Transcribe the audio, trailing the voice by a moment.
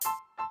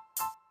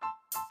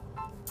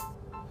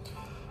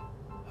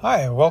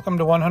Hi, welcome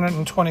to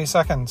 120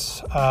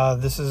 Seconds.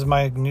 This is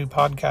my new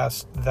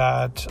podcast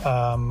that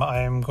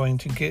I am going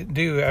to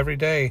do every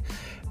day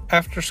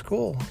after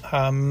school,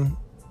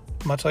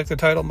 much like the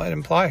title might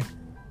imply.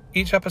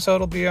 Each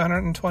episode will be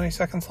 120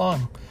 seconds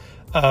long.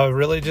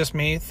 Really just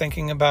me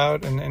thinking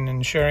about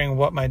and sharing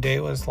what my day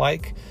was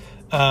like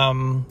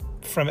from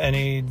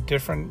any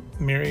different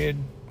myriad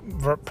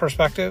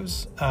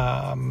perspectives,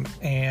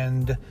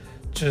 and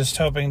just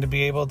hoping to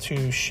be able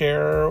to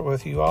share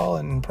with you all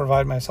and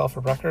provide myself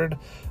a record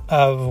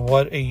of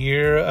what a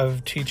year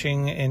of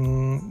teaching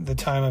in the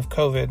time of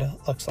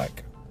COVID looks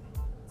like.